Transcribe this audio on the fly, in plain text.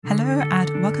Hello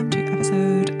and welcome to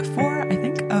episode 4, I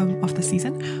think, of the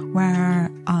season, where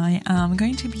I am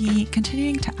going to be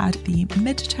continuing to add the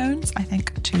mid-tones, I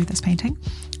think, to this painting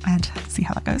and see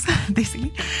how that goes,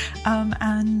 basically.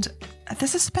 And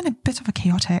this has been a bit of a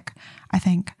chaotic, I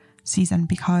think, season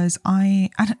because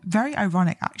and very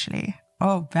ironic, actually.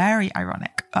 Oh, very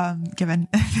ironic, given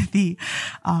the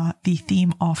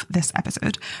theme of this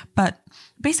episode. But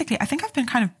basically, I think I've been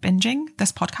kind of binging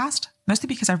this podcast, mostly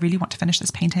because I really want to finish this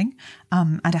painting.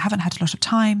 And I haven't had a lot of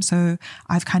time. So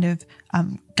I've kind of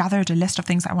gathered a list of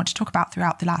things that I want to talk about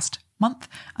throughout the last month.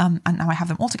 And now I have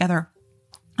them all together.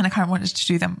 And I kind of wanted to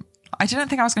do them. I didn't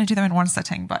think I was going to do them in one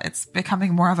sitting, but it's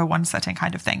becoming more of a one sitting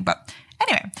kind of thing. But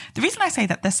anyway, the reason I say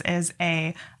that this is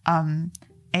a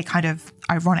kind of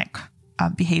ironic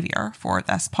behavior for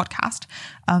this podcast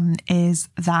is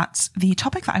that the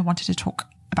topic that I wanted to talk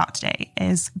about today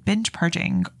is binge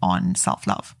purging on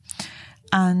self-love.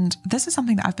 And this is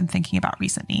something that I've been thinking about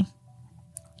recently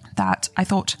that I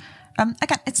thought,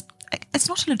 again, it's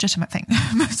not a legitimate thing.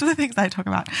 Most of the things that I talk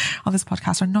about on this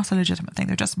podcast are not a legitimate thing.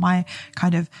 They're just my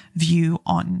kind of view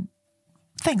on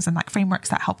things and like frameworks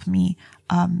that help me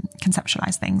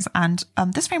conceptualize things. And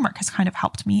this framework has kind of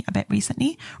helped me a bit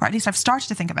recently, or at least I've started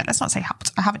to think of it. Let's not say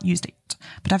helped. I haven't used it yet,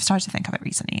 but I've started to think of it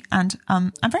recently. And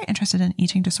I'm very interested in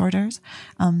eating disorders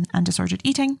and disordered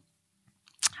eating.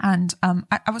 And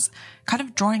I was kind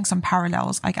of drawing some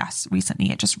parallels, I guess, recently.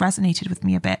 It just resonated with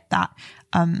me a bit that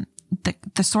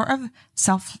the sort of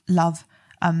self-love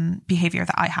behavior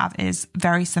that I have is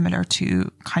very similar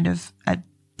to kind of a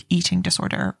eating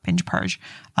disorder, binge purge,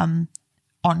 on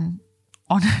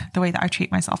the way that I treat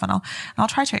myself. And I'll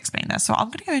try to explain this. So I'm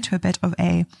going to go into a bit of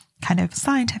a kind of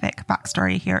scientific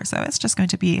backstory here. So it's just going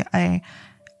to be a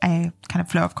kind of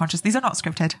flow of consciousness. These are not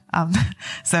scripted.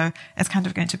 So it's kind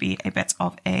of going to be a bit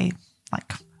of a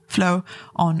like flow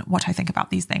on what I think about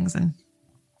these things and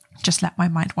just let my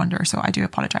mind wander. So I do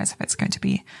apologize if it's going to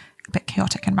be a bit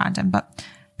chaotic and random, but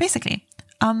basically,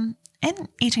 in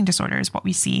eating disorders, what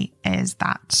we see is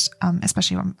that,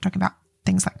 especially when I'm talking about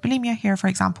things like bulimia here, for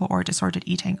example, or disordered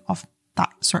eating of that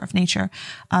sort of nature,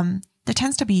 there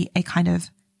tends to be a kind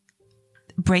of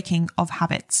breaking of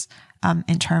habits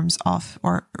in terms of,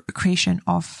 or creation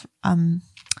of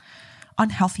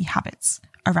unhealthy habits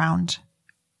around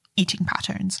eating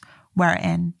patterns,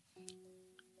 wherein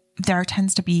there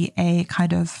tends to be a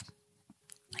kind of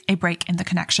a break in the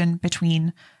connection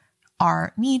between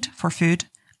our need for food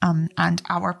and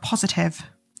our positive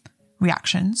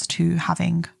reactions to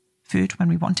having food when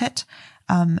we want it.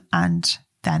 And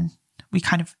then we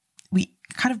kind of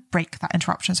break that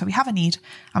interruption. So we have a need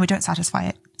and we don't satisfy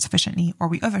it sufficiently, or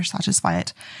we over satisfy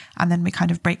it. And then we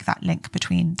kind of break that link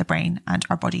between the brain and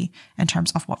our body in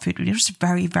terms of what food we need. It's just a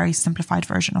very, very simplified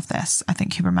version of this. I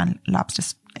think Huberman Labs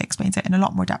just explains it in a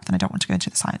lot more depth, and I don't want to go into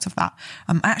the science of that.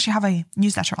 I actually have a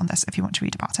newsletter on this if you want to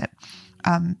read about it.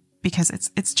 Because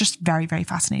it's just very, very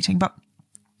fascinating. But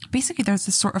basically there's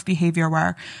this sort of behavior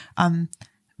where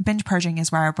binge purging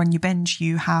is where when you binge,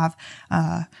 you have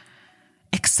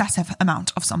excessive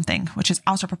amount of something, which is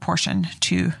out of proportion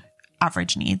to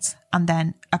average needs. And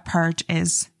then a purge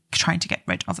is trying to get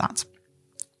rid of that.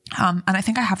 And I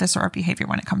think I have this sort of behavior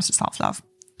when it comes to self-love.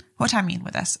 What I mean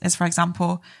with this is, for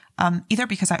example, either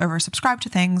because I oversubscribe to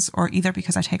things or either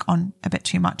because I take on a bit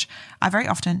too much, I very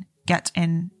often get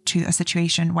into a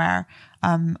situation where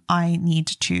I need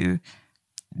to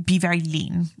be very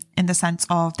lean in the sense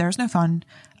of there's no fun,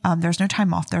 there's no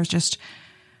time off, there's just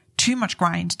too much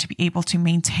grind to be able to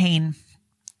maintain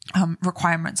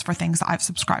requirements for things that I've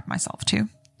subscribed myself to.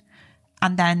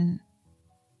 And then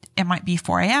it might be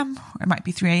 4 a.m. or it might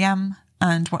be 3 a.m.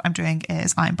 And what I'm doing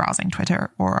is I'm browsing Twitter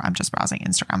or I'm just browsing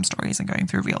Instagram stories and going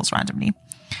through reels randomly.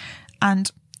 And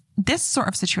this sort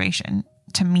of situation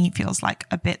to me feels like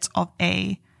a bit of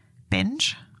a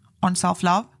binge on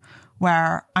self-love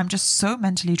where I'm just so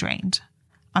mentally drained.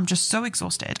 I'm just so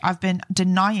exhausted. I've been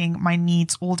denying my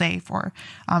needs all day for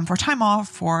time off,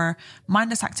 for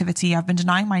mindless activity. I've been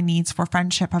denying my needs for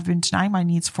friendship. I've been denying my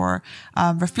needs for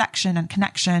reflection and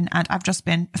connection. And I've just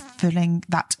been filling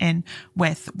that in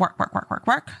with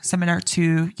work, similar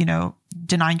to,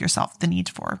 denying yourself the need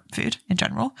for food in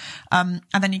general. And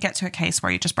then you get to a case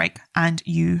where you just break and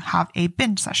you have a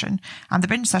binge session. And the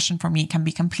binge session for me can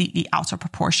be completely out of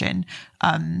proportion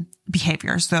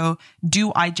behavior. So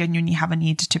do I genuinely have a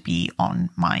need to be on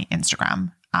my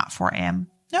Instagram at 4 a.m.?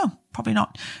 No, probably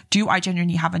not. Do I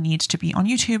genuinely have a need to be on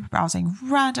YouTube browsing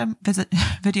random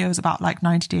videos about like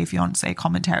 90 Day Fiancé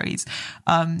commentaries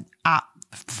at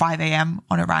 5 a.m.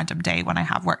 on a random day when I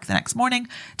have work the next morning?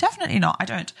 Definitely not. I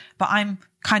don't. But I'm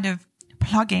kind of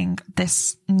plugging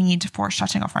this need for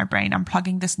shutting off my brain. I'm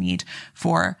plugging this need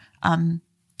for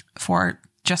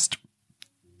just,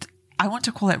 I want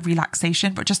to call it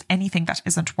relaxation, but just anything that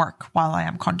isn't work while I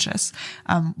am conscious,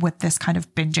 with this kind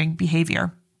of binging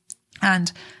behavior.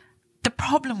 And the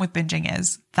problem with binging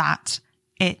is that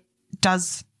it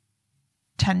does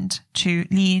tend to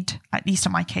lead, at least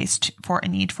in my case, for a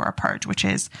need for a purge, which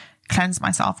is cleanse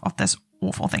myself of this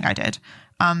awful thing I did.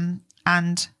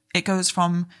 And it goes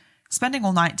from spending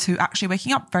all night to actually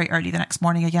waking up very early the next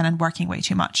morning again and working way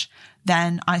too much.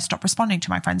 Then I stop responding to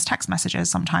my friends' text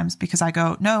messages sometimes because I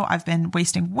go, no, I've been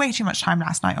wasting way too much time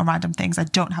last night on random things. I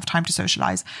don't have time to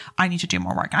socialize. I need to do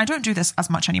more work. And I don't do this as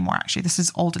much anymore, actually. This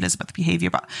is old Elizabeth behavior,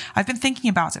 but I've been thinking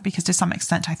about it because to some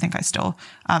extent, I think I still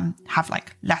have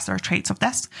like lesser traits of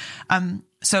this.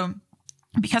 So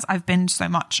because I've binged so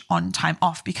much on time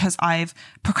off, because I've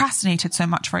procrastinated so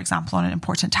much, for example, on an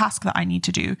important task that I need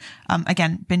to do,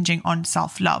 again, binging on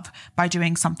self-love by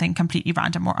doing something completely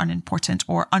random or unimportant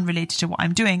or unrelated to what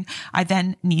I'm doing, I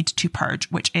then need to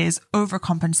purge, which is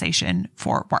overcompensation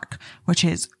for work, which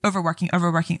is overworking,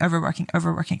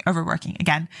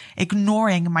 again,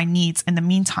 ignoring my needs in the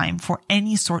meantime for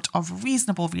any sort of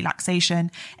reasonable relaxation,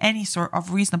 any sort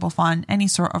of reasonable fun, any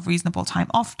sort of reasonable time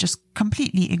off, just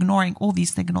completely ignoring all these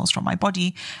signals from my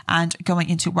body and going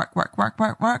into work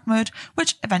mode,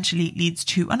 which eventually leads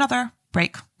to another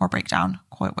break or breakdown,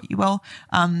 call it what you will,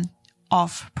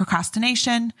 of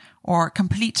procrastination or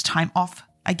complete time off,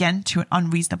 again to an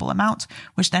unreasonable amount,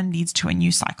 which then leads to a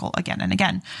new cycle again and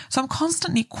again. So I'm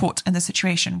constantly caught in the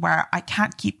situation where I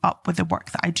can't keep up with the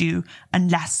work that I do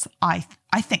unless I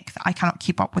think that I cannot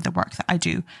keep up with the work that I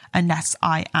do unless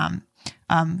I am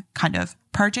kind of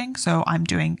purging. So I'm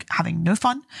having no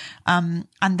fun. And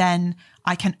then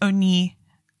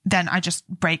then I just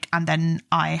break, and then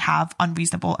I have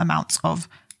unreasonable amounts of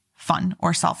fun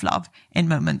or self-love in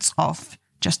moments of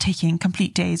just taking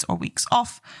complete days or weeks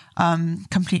off,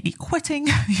 completely quitting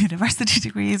university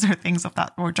degrees or things of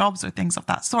that, or jobs or things of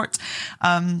that sort,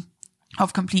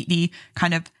 of completely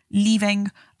kind of leaving,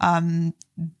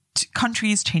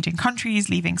 countries, changing countries,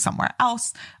 leaving somewhere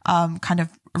else, kind of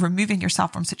removing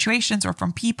yourself from situations or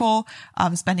from people,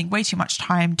 spending way too much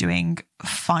time doing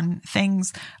fun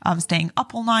things, staying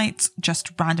up all night,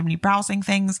 just randomly browsing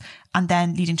things, and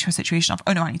then leading to a situation of,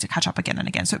 oh no, I need to catch up again and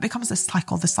again. So it becomes this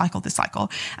cycle.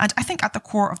 And I think at the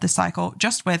core of the cycle,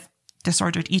 just with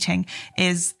disordered eating,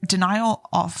 is denial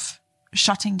of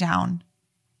shutting down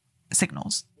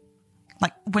signals.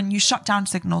 Like when you shut down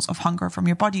signals of hunger from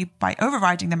your body by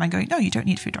overriding them and going, no, you don't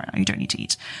need food right now, you don't need to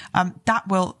eat. That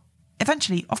will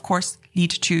eventually, of course, lead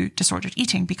to disordered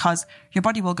eating, because your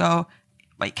body will go,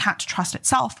 well, it can't trust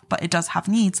itself, but it does have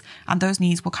needs. And those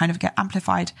needs will kind of get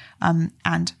amplified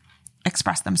and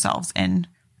express themselves in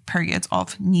periods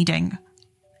of needing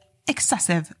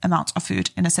excessive amounts of food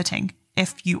in a sitting,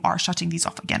 if you are shutting these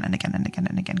off again and again and again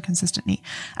and again consistently.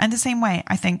 And the same way,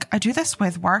 I think I do this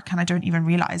with work and I don't even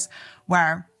realize,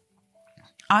 where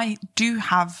I do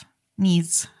have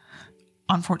needs,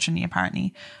 unfortunately,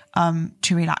 apparently,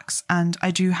 to relax. And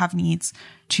I do have needs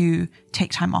to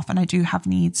take time off, and I do have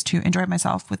needs to enjoy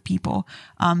myself with people.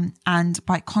 And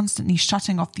by constantly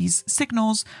shutting off these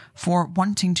signals for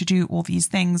wanting to do all these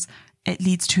things, it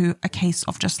leads to a case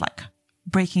of just like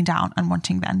breaking down and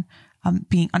wanting then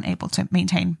being unable to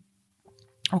maintain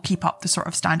or keep up the sort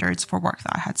of standards for work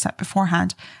that I had set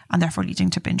beforehand, and therefore leading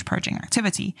to binge purging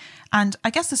activity. And I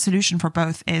guess the solution for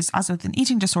both is, as with an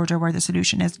eating disorder, where the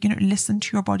solution is, listen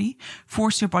to your body,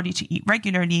 force your body to eat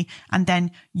regularly, and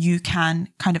then you can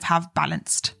kind of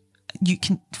you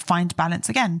can find balance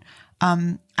again.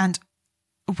 And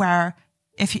where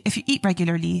if you eat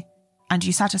regularly and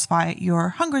you satisfy your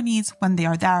hunger needs when they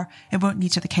are there, it won't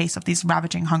lead to the case of these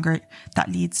ravaging hunger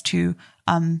that leads to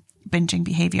binging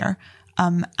behavior.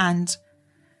 And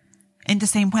in the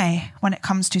same way, when it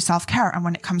comes to self-care and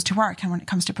when it comes to work and when it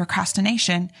comes to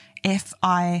procrastination, if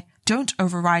I don't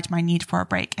override my need for a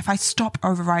break, if I stop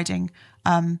overriding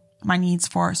my needs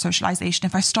for socialization,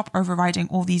 if I stop overriding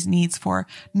all these needs for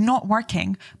not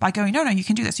working by going, no, you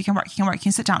can do this, you can work, you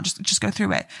can sit down, just go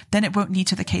through it, then it won't lead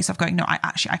to the case of going, no, I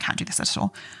can't do this at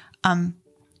all.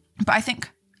 But I think,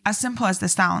 as simple as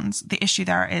this sounds, the issue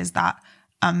there is that,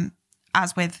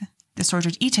 as with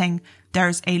disordered eating,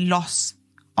 there's a loss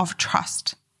of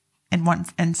trust in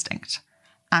one's instinct.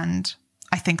 And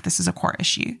I think this is a core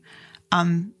issue.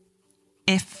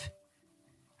 If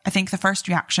I think the first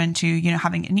reaction to,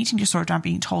 having an eating disorder and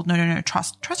being told, no,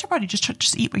 trust your body,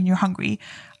 just eat when you're hungry.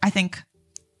 I think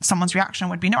someone's reaction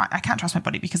would be, no, I can't trust my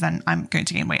body because then I'm going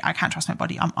to gain weight. I can't trust my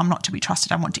body. I'm not to be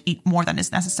trusted. I want to eat more than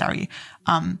is necessary.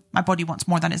 My body wants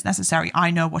more than is necessary.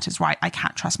 I know what is right. I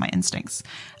can't trust my instincts.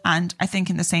 And I think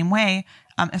in the same way,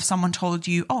 if someone told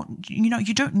you, oh, you know,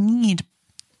 you don't need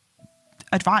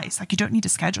advice, like you don't need a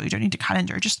schedule, you don't need a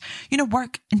calendar, just, you know,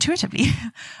 work intuitively,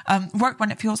 work when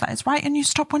it feels that it's right and you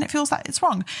stop when it feels that it's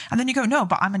wrong. And then you go, no,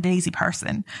 but I'm a lazy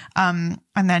person. And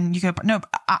then you go, but no,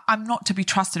 but I'm not to be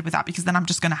trusted with that because then I'm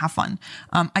just going to have fun.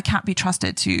 I can't be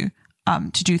trusted to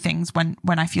do things when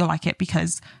I feel like it,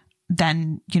 because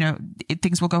then, you know,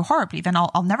 things will go horribly. Then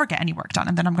I'll never get any work done.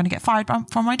 And then I'm going to get fired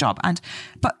from my job.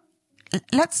 But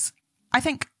I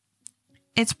think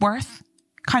it's worth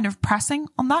kind of pressing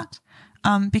on that.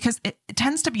 Because it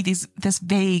tends to be this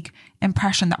vague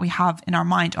impression that we have in our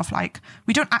mind of like,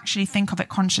 we don't actually think of it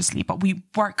consciously, but we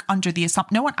work under the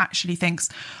assumption. No one actually thinks,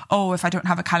 oh, if I don't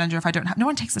have a calendar, no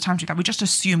one takes the time to do that. We just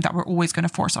assume that we're always going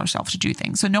to force ourselves to do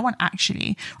things. So no one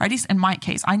actually, or at least in my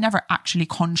case, I never actually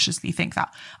consciously think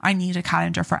that I need a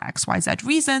calendar for X, Y, Z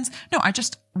reasons. No, I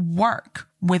just work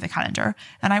with a calendar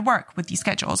and I work with these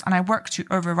schedules and I work to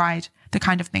override the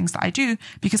kind of things that I do,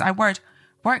 because I work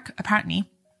apparently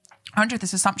under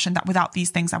this assumption that without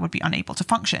these things, I would be unable to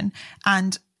function.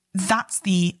 And that's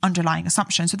the underlying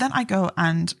assumption. So then I go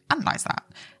and analyze that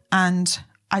and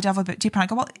I delve a bit deeper and I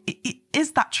go, well,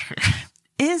 is that true?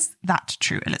 Is that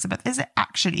true, Elizabeth? Is it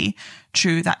actually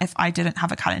true that if I didn't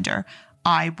have a calendar,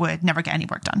 I would never get any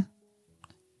work done?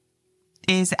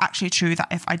 Is it actually true that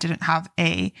if I didn't have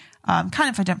if I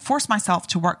didn't force myself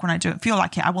to work when I don't feel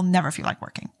like it, I will never feel like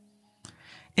working?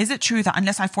 Is it true that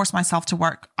unless I force myself to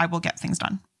work, I will get things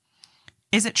done?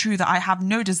 Is it true that I have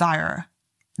no desire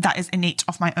that is innate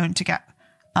of my own to get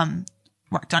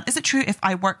work done? Is it true if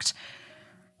I worked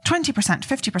 20%,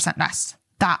 50% less,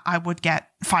 that I would get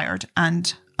fired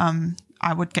and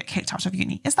I would get kicked out of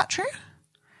uni? Is that true?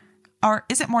 Or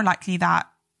is it more likely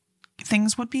that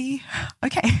things would be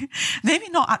okay? Maybe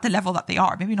not at the level that they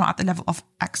are, maybe not at the level of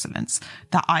excellence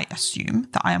that I assume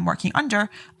that I am working under.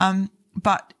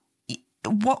 But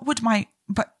to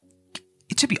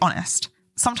be honest,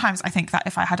 sometimes I think that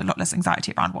if I had a lot less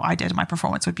anxiety around what I did, my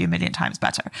performance would be a million times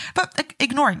better. But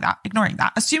ignoring that,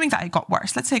 assuming that it got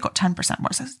worse, let's say it got 10%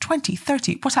 worse, 20,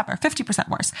 30, whatever, 50%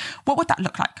 worse. What would that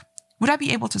look like? Would I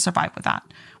be able to survive with that?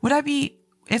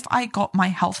 If I got my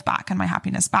health back and my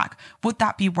happiness back, would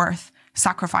that be worth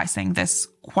sacrificing this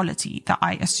quality that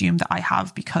I assume that I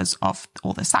have because of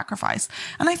all this sacrifice?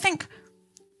 And I think,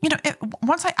 you know,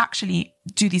 once I actually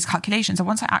do these calculations and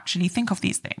once I actually think of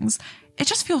these things, it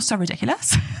just feels so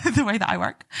ridiculous. The way that I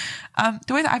work,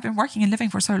 the way that I've been working and living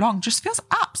for so long just feels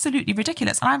absolutely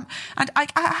ridiculous. And I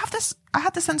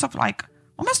had this sense of like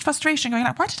almost frustration going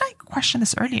like, why did I question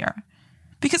this earlier?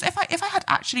 Because if I had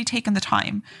actually taken the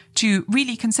time to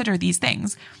really consider these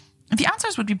things, the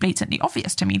answers would be blatantly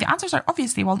obvious to me. The answers are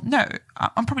obviously, well, no,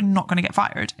 I'm probably not going to get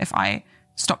fired if I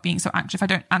stop being so anxious. If I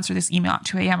don't answer this email at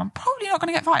 2 a.m, I'm probably not going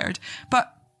to get fired.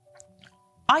 But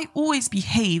I always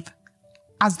behave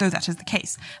as though that is the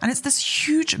case. And it's this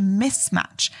huge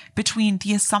mismatch between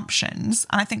the assumptions.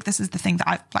 And I think this is the thing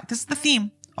that this is the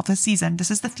theme of this season.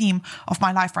 This is the theme of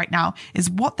my life right now, is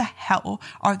what the hell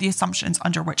are the assumptions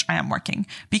under which I am working?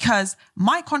 Because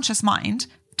my conscious mind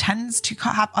tends to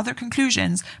have other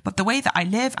conclusions, but the way that I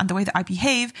live and the way that I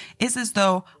behave is as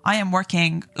though I am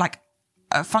working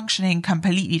functioning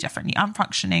completely differently. I'm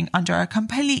functioning under a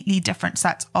completely different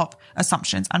set of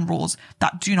assumptions and rules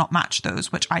that do not match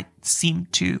those which I seem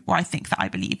to, or I think that I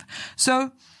believe.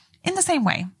 So in the same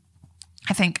way,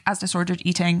 I think as disordered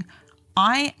eating,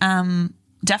 I am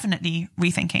definitely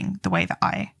rethinking the way that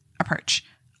I approach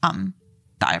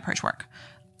work.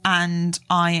 And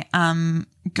I am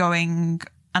going,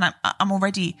 and I'm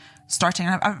already starting,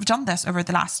 and I've done this over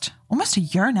the last almost a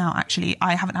year now, actually.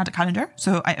 I haven't had a calendar,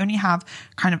 so I only have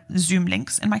kind of Zoom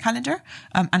links in my calendar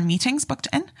and meetings booked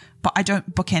in, but I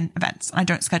don't book in events and I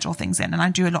don't schedule things in, and I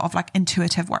do a lot of like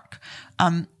intuitive work,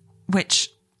 which,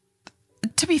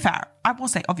 to be fair, I will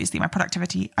say, obviously, my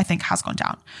productivity, I think, has gone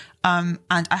down. And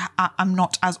I'm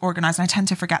not as organized, and I tend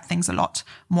to forget things a lot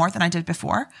more than I did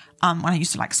before, when I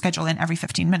used to like schedule in every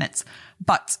 15 minutes.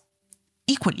 But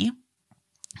equally,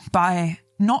 by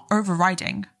not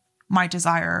overriding my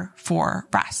desire for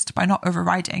rest, by not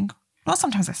overriding, well,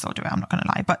 sometimes I still do it, I'm not going to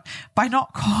lie, but by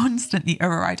not constantly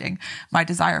overriding my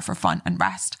desire for fun and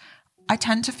rest, I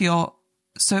tend to feel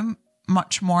so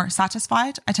much more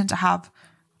satisfied. I tend to have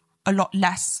a lot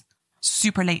less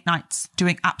super late nights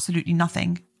doing absolutely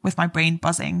nothing with my brain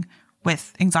buzzing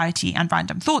with anxiety and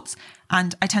random thoughts.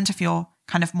 And I tend to feel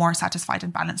kind of more satisfied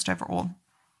and balanced overall.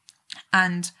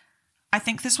 And I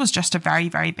think this was just a very,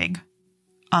 very big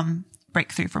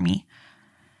breakthrough for me.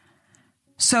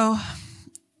 So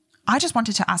I just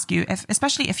wanted to ask you,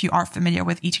 especially if you are familiar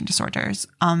with eating disorders,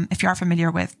 if you are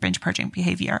familiar with binge purging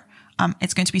behavior,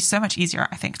 it's going to be so much easier,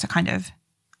 I think, to kind of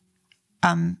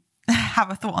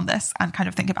have a thought on this and kind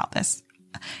of think about this.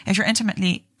 If you're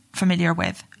intimately familiar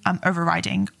with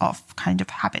overriding of kind of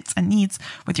habits and needs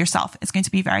with yourself, it's going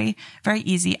to be very, very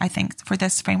easy, I think, for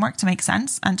this framework to make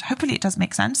sense. And hopefully it does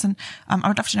make sense. And I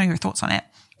would love to know your thoughts on it,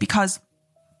 because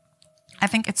I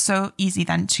think it's so easy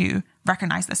then to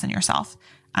recognize this in yourself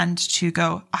and to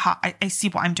go, aha, I see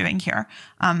what I'm doing here.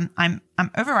 I'm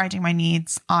overriding my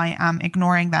needs. I am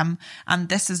ignoring them. And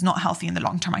this is not healthy in the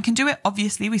long term. I can do it.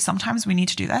 Obviously, sometimes we need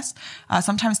to do this.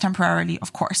 Sometimes temporarily,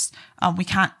 of course. We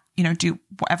can't, do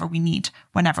whatever we need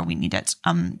whenever we need it.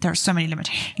 There are so many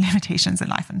limitations in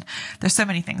life, and there's so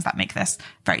many things that make this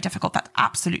very difficult. That's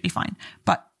absolutely fine.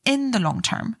 But in the long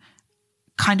term,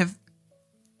 kind of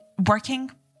working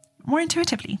more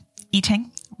intuitively,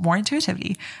 eating more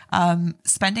intuitively,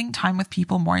 spending time with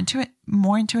people more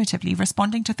intuitively,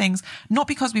 responding to things, not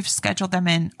because we've scheduled them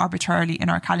in arbitrarily in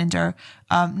our calendar,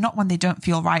 not when they don't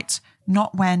feel right,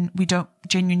 not when we don't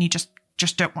genuinely just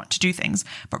don't want to do things,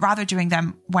 but rather doing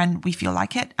them when we feel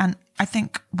like it. And I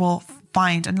think we'll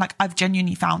find, and like I've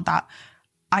genuinely found that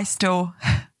I still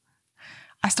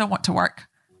want to work,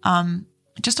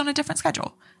 just on a different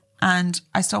schedule, and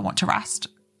I still want to rest.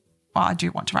 Well, I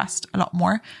do want to rest a lot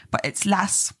more, but it's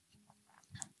less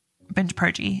binge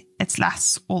purgy. It's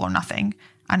less all or nothing,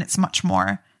 and it's much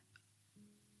more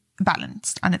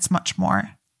balanced, and it's much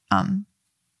more kind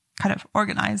of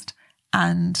organized,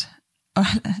 and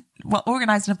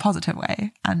organized in a positive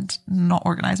way, and not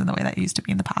organized in the way that it used to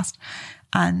be in the past.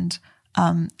 And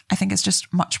I think it's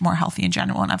just much more healthy in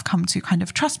general, and I've come to kind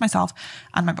of trust myself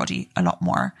and my body a lot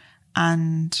more.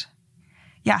 And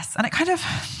yes, and it kind of,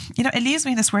 it leaves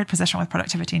me in this weird position with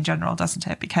productivity in general, doesn't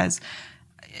it? Because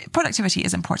productivity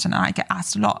is important, and I get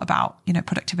asked a lot about,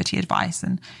 productivity advice.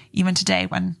 And even today,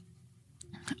 when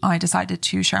I decided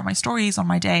to share my stories on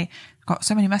my day, I got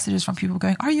so many messages from people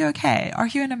going, "Are you okay? Are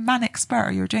you in a manic spur?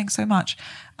 You're doing so much."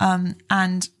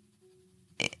 And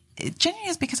it genuinely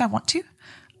is because I want to.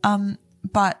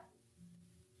 But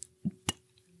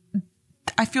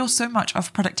I feel so much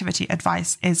of productivity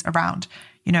advice is around,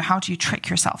 how do you trick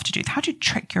yourself to do? How do you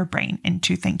trick your brain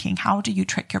into thinking? How do you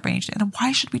trick your brain? And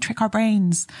why should we trick our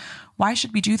brains? Why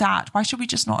should we do that? Why should we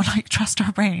just not trust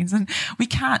our brains? And we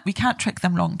can't trick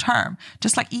them long term.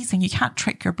 Just like eating, you can't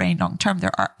trick your brain long term.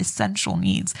 There are essential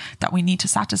needs that we need to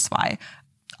satisfy.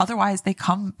 Otherwise, they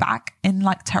come back in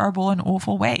terrible and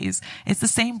awful ways. It's the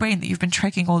same brain that you've been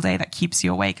tricking all day that keeps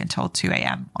you awake until 2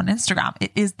 a.m. on Instagram.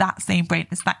 It is that same brain.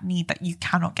 It's that need that you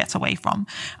cannot get away from.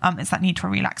 It's that need for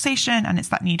relaxation, and it's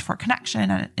that need for connection,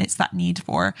 and it's that need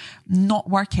for not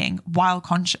working while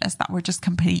conscious that we're just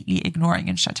completely ignoring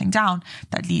and shutting down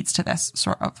that leads to this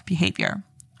sort of behavior.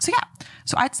 So yeah,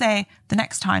 so I'd say the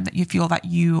next time that you feel that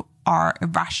you are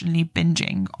irrationally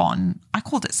binging on, I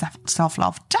called it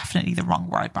self-love, definitely the wrong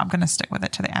word, but I'm going to stick with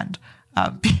it to the end,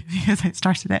 because I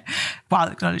started it while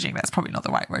acknowledging that's probably not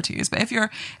the right word to use. But if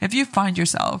you find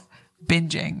yourself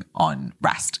binging on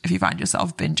rest, if you find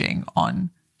yourself binging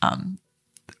on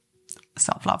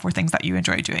self-love or things that you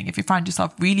enjoy doing, if you find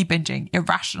yourself really binging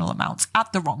irrational amounts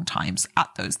at the wrong times at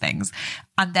those things,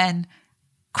 and then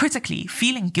critically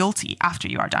feeling guilty after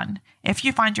you are done. If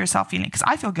you find yourself feeling, because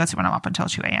I feel guilty when I'm up until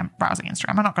 2 a.m. browsing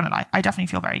Instagram, I'm not going to lie, I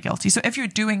definitely feel very guilty. So if you're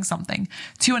doing something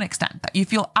to an extent that you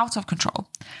feel out of control,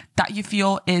 that you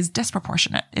feel is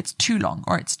disproportionate, it's too long,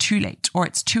 or it's too late, or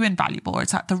it's too invaluable, or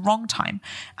it's at the wrong time,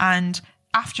 and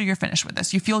after you're finished with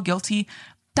this, you feel guilty,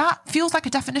 that feels like a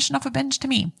definition of a binge to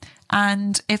me.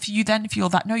 And if you then feel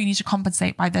that, no, you need to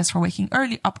compensate by this for waking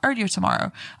up earlier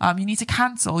tomorrow, you need to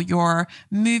cancel your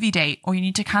movie date, or you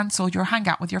need to cancel your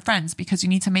hangout with your friends because you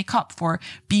need to make up for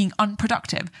being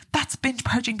unproductive, that's binge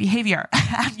purging behavior.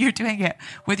 And you're doing it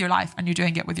with your life, and you're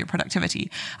doing it with your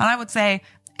productivity. And I would say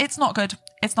it's not good.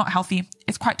 It's not healthy.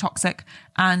 It's quite toxic,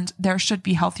 and there should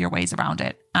be healthier ways around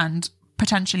it. And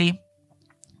potentially,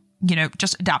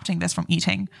 just adapting this from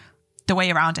eating, the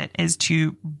way around it is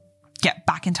to get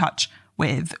back in touch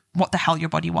with what the hell your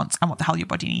body wants and what the hell your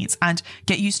body needs, and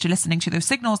get used to listening to those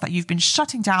signals that you've been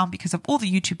shutting down because of all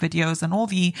the YouTube videos and all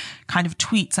the kind of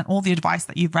tweets and all the advice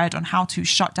that you've read on how to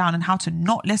shut down and how to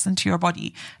not listen to your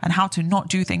body and how to not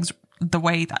do things the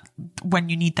way that when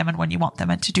you need them and when you want them,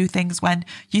 and to do things when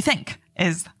you think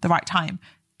is the right time,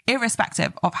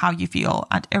 irrespective of how you feel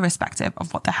and irrespective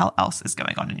of what the hell else is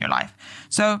going on in your life.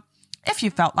 So if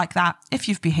you felt like that, if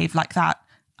you've behaved like that,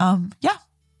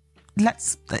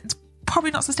 it's probably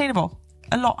not sustainable.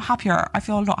 a lot happier. I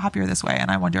feel a lot happier this way.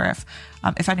 And I wonder if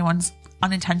anyone's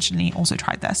unintentionally also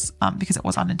tried this, because it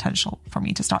was unintentional for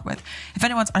me to start with. If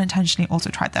anyone's unintentionally also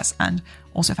tried this and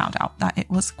also found out that it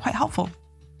was quite helpful.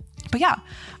 But yeah,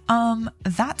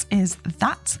 that is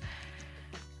that.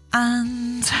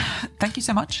 And thank you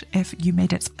so much if you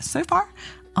made it so far.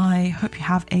 I hope you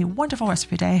have a wonderful rest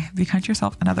of your day. Be kind to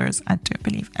yourself and others, and don't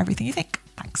believe everything you think.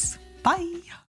 Thanks. Bye.